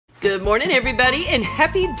Good morning, everybody, and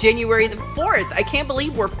happy January the 4th. I can't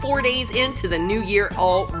believe we're 4 days into the new year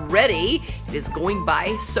already. It is going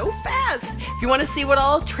by so fast. If you want to see what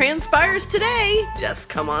all transpires today, just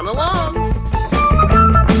come on along.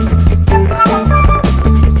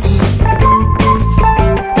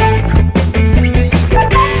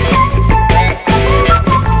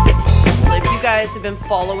 Have been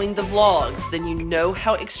following the vlogs, then you know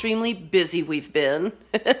how extremely busy we've been.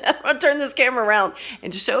 I'm gonna turn this camera around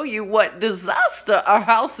and show you what disaster our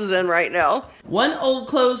house is in right now. One old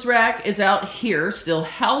clothes rack is out here still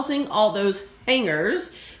housing all those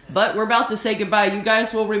hangers, but we're about to say goodbye. You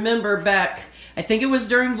guys will remember back, I think it was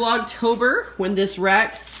during Vlogtober, when this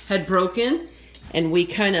rack had broken and we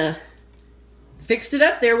kind of fixed it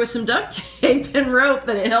up there with some duct tape and rope,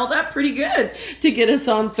 but it held up pretty good to get us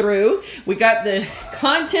on through. We got the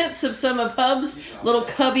contents of some of Hub's little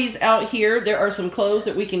cubbies out here. There are some clothes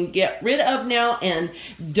that we can get rid of now and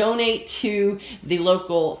donate to the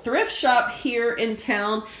local thrift shop here in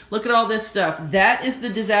town. Look at all this stuff. That is the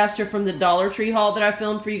disaster from the Dollar Tree haul that I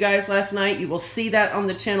filmed for you guys last night. You will see that on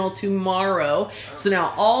the channel tomorrow. So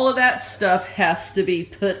now all of that stuff has to be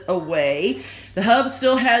put away. The Hub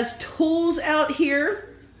still has tools out here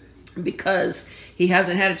because he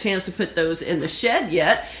hasn't had a chance to put those in the shed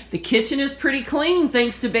yet. The kitchen is pretty clean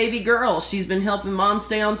thanks to baby girl. She's been helping mom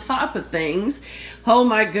stay on top of things. Oh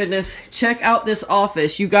my goodness, check out this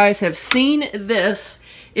office. You guys have seen this.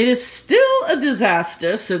 It is still a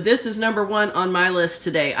disaster, so this is number one on my list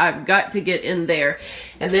today. I've got to get in there.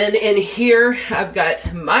 And then in here, I've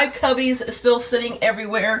got my cubbies still sitting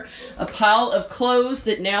everywhere. A pile of clothes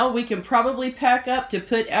that now we can probably pack up to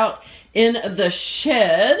put out in the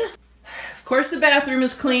shed. Of course, the bathroom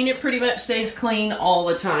is clean. It pretty much stays clean all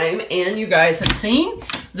the time. And you guys have seen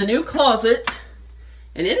the new closet,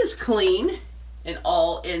 and it is clean and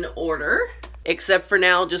all in order. Except for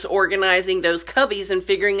now, just organizing those cubbies and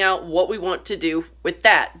figuring out what we want to do with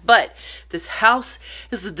that. But this house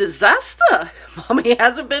is a disaster. Mommy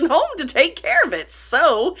hasn't been home to take care of it.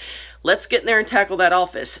 So let's get in there and tackle that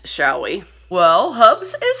office, shall we? Well,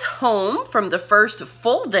 Hubs is home from the first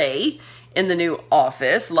full day in the new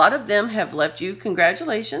office. A lot of them have left you.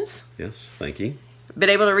 Congratulations. Yes, thank you.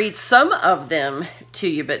 Been able to read some of them to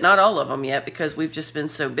you, but not all of them yet because we've just been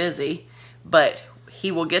so busy. But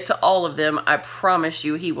he will get to all of them. I promise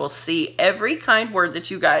you, he will see every kind word that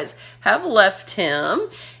you guys have left him.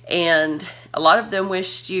 And a lot of them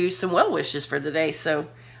wished you some well wishes for the day. So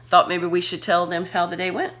I thought maybe we should tell them how the day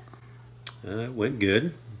went. It went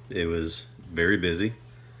good. It was very busy.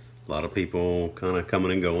 A lot of people kind of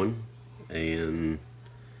coming and going. And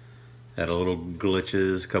had a little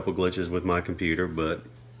glitches, couple glitches with my computer, but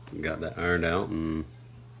got that ironed out and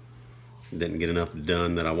didn't get enough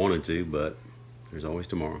done that I wanted to, but there's always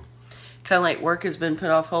tomorrow. Kind of like work has been put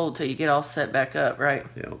off hold till you get all set back up, right?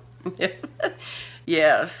 Yeah.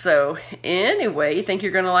 Yeah, so anyway, you think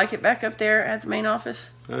you're going to like it back up there at the main office?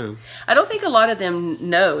 I am. I don't think a lot of them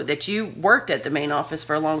know that you worked at the main office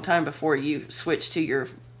for a long time before you switched to your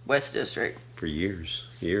West District. For years.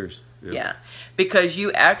 Years. Yeah, because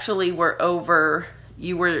you actually were over,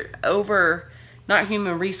 not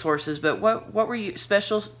human resources, but what were you,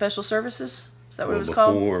 special services? Is that what it was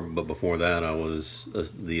called? But before that, I was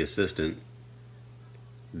the assistant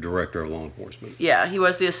director of law enforcement. Yeah, he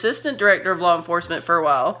was the assistant director of law enforcement for a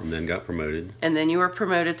while. And then got promoted. And then you were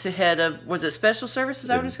promoted to head of, was it special services? Is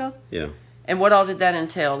that what it's called? Yeah. And what all did that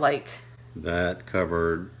entail? Like, that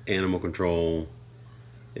covered animal control.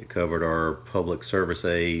 It covered our public service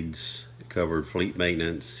aides. It covered fleet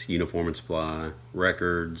maintenance, uniform and supply,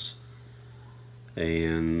 records,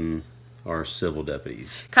 and our civil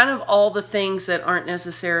deputies. Kind of all the things that aren't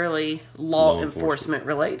necessarily law enforcement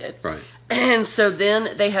related. Right. And so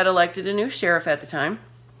then they had elected a new sheriff at the time.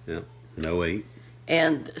 Yeah, in 08.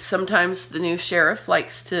 And sometimes the new sheriff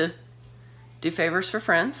likes to do favors for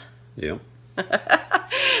friends. Yep.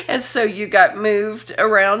 And so you got moved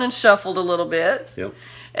around and shuffled a little bit. Yep.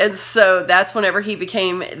 And so that's whenever he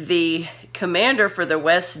became the commander for the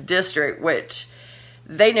West District, which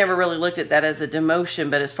they never really looked at that as a demotion,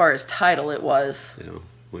 but as far as title, it was. Yeah,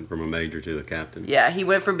 went from a major to a captain. Yeah, he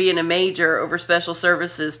went from being a major over special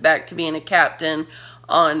services back to being a captain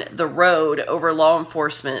on the road over law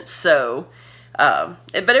enforcement. So, but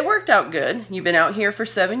it worked out good. You've been out here for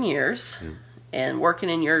 7 years and working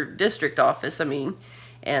in your district office, I mean,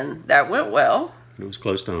 and that went well. It was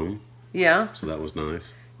close to home. Yeah. So that was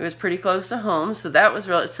nice. It was pretty close to home, so that was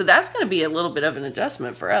really, so that's going to be a little bit of an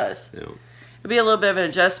adjustment for us. Yeah. It'll be a little bit of an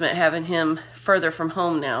adjustment having him further from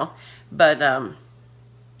home now. But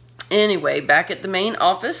anyway, back at the main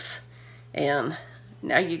office, and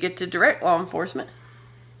now you get to direct law enforcement.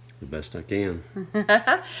 the best I can.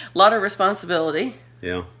 A lot of responsibility.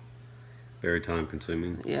 Yeah. Very time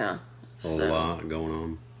consuming. Yeah. A lot going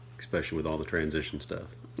on, especially with all the transition stuff.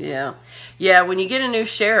 Yeah. Yeah, when you get a new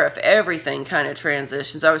sheriff, everything kind of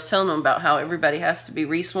transitions. I was telling them about how everybody has to be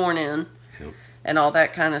re-sworn in. Yep. And all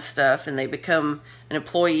that kind of stuff, and they become an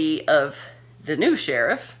employee of the new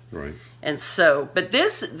sheriff. Right. And so, but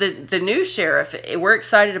the new sheriff, we're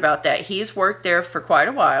excited about that. He's worked there for quite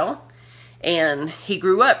a while, and he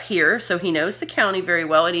grew up here, so he knows the county very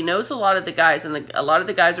well, and he knows a lot of the guys, and a lot of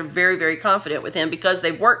the guys are very, very confident with him because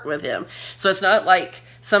they've worked with him. So it's not like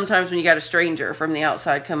sometimes when you got a stranger from the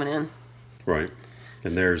outside coming in. Right.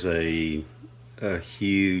 And there's a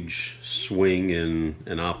huge swing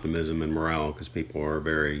in optimism and morale because people are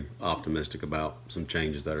very optimistic about some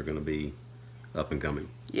changes that are going to be up and coming.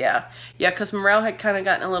 Yeah. Yeah, because morale had kind of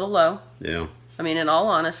gotten a little low. Yeah. I mean, in all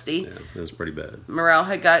honesty. Yeah, it was pretty bad. Morale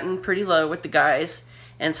had gotten pretty low with the guys.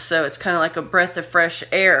 And so it's kind of like a breath of fresh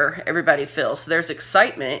air everybody feels. So there's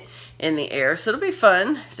excitement in the air. So it'll be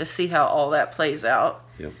fun to see how all that plays out.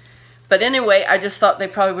 Yep. But anyway, I just thought they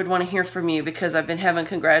probably would want to hear from you because I've been having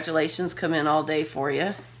congratulations come in all day for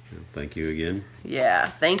you. Thank you again. Yeah,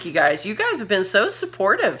 thank you guys. You guys have been so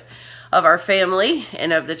supportive of our family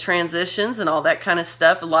and of the transitions and all that kind of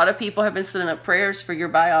stuff. A lot of people have been sending up prayers for your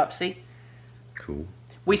biopsy. Cool.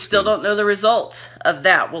 We still don't know the results of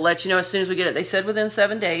that. We'll let you know as soon as we get it. They said within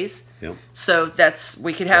 7 days. Yep. So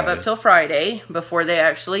we could have up till Friday before they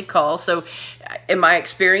actually call. So in my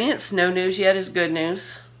experience, no news yet is good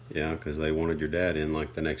news. Yeah, because they wanted your dad in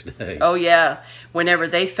like the next day. Oh, yeah. Whenever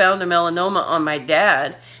they found a melanoma on my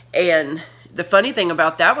dad, and the funny thing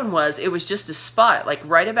about that one was it was just a spot, like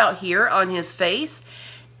right about here on his face.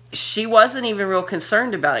 She wasn't even real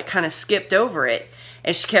concerned about it, kind of skipped over it.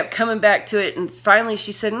 And she kept coming back to it, and finally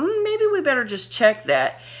she said, maybe we better just check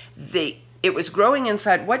that. It was growing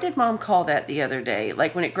inside. What did Mom call that the other day?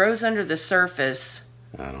 Like when it grows under the surface.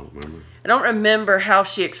 I don't remember. I don't remember how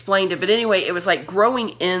she explained it, but anyway, it was like growing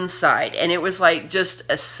inside, and it was like just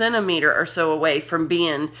a centimeter or so away from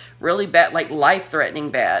being really bad, like life-threatening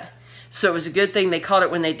bad. So it was a good thing they called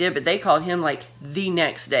it when they did, but they called him like the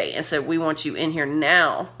next day and said, we want you in here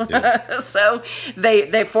now. Yeah. So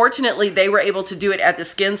they fortunately, they were able to do it at the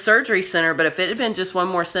skin surgery center, but if it had been just 1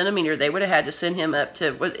 more centimeter, they would have had to send him up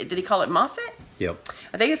to, did he call it Moffitt? Yep.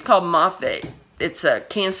 I think it's called Moffitt. It's a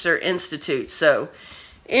cancer institute. So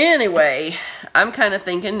anyway, I'm kind of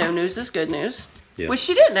thinking no news is good news. Yep. Which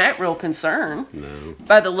she didn't act real concerned. No.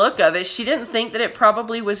 By the look of it, she didn't think that it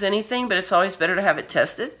probably was anything, but it's always better to have it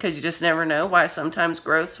tested because you just never know why sometimes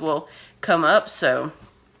growths will come up. So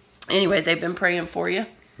anyway, they've been praying for you.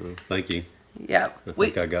 Well, thank you. Yeah. I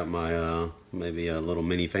think I got my maybe a little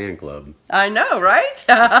mini fan club. I know, right?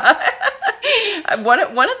 One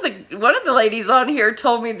of the ladies on here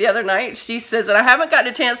told me the other night, she says, and I haven't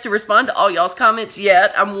gotten a chance to respond to all y'all's comments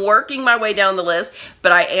yet. I'm working my way down the list,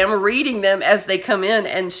 but I am reading them as they come in.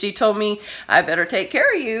 And she told me, I better take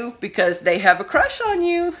care of you because they have a crush on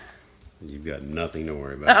you. You've got nothing to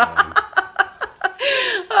worry about.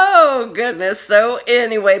 Oh, goodness. So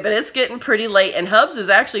anyway, but it's getting pretty late, and Hubs is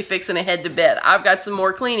actually fixing to head to bed. I've got some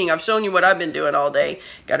more cleaning. I've shown you what I've been doing all day.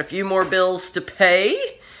 Got a few more bills to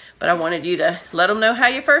pay. But I wanted you to let them know how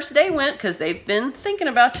your first day went because they've been thinking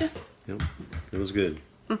about you. Yep, it was good.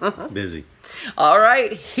 Busy. All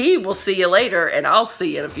right. He will see you later, and I'll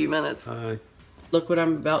see you in a few minutes. Bye. Look what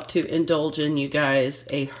I'm about to indulge in, you guys.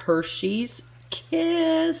 A Hershey's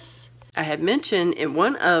Kiss. I had mentioned in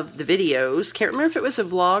one of the videos, can't remember if it was a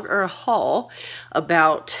vlog or a haul,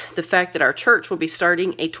 about the fact that our church will be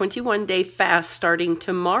starting a 21-day fast starting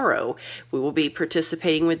tomorrow. We will be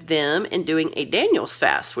participating with them in doing a Daniel's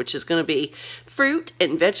fast, which is going to be fruit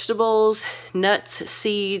and vegetables, nuts,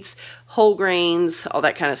 seeds, whole grains, all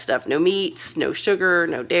that kind of stuff. No meats, no sugar,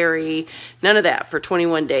 no dairy, none of that for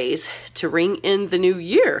 21 days to ring in the new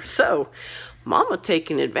year. So, Mama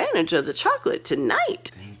taking advantage of the chocolate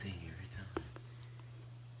tonight.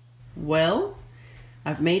 Well,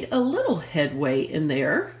 I've made a little headway in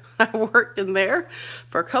there. I worked in there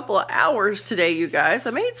for a couple of hours today, you guys. I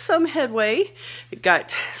made some headway. It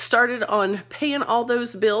got started on paying all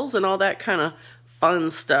those bills and all that kind of fun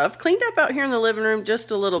stuff. Cleaned up out here in the living room just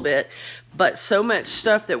a little bit, but so much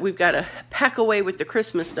stuff that we've got to pack away with the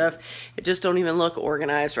Christmas stuff. It just don't even look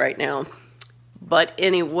organized right now. But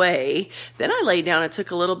anyway, then I laid down and took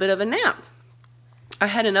a little bit of a nap. I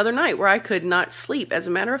had another night where I could not sleep. As a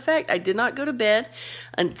matter of fact, I did not go to bed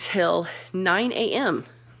until 9 a.m.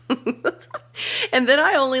 And then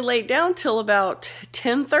I only laid down till about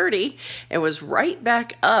 10:30 and was right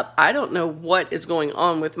back up. I don't know what is going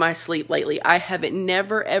on with my sleep lately. I haven't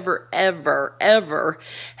never, ever, ever, ever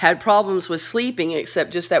had problems with sleeping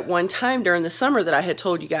except just that one time during the summer that I had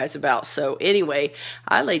told you guys about. So anyway,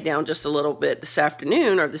 I laid down just a little bit this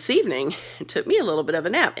afternoon or this evening and took me a little bit of a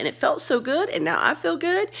nap, and it felt so good, and now I feel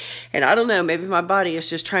good. And I don't know, maybe my body is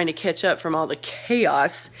just trying to catch up from all the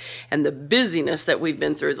chaos and the busyness that we've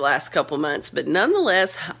been through the last couple months. But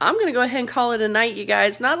nonetheless, I'm going to go ahead and call it a night, you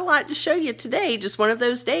guys. Not a lot to show you today. Just one of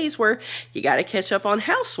those days where you got to catch up on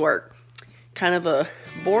housework. Kind of a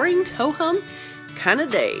boring, ho-hum kind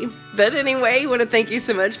of day. But anyway, I want to thank you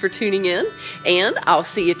so much for tuning in, and I'll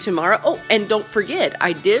see you tomorrow. Oh, and don't forget,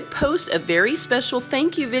 I did post a very special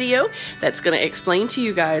thank you video that's going to explain to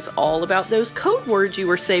you guys all about those code words you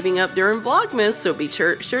were saving up during Vlogmas, so be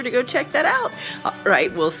sure to go check that out. All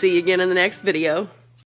right, we'll see you again in the next video.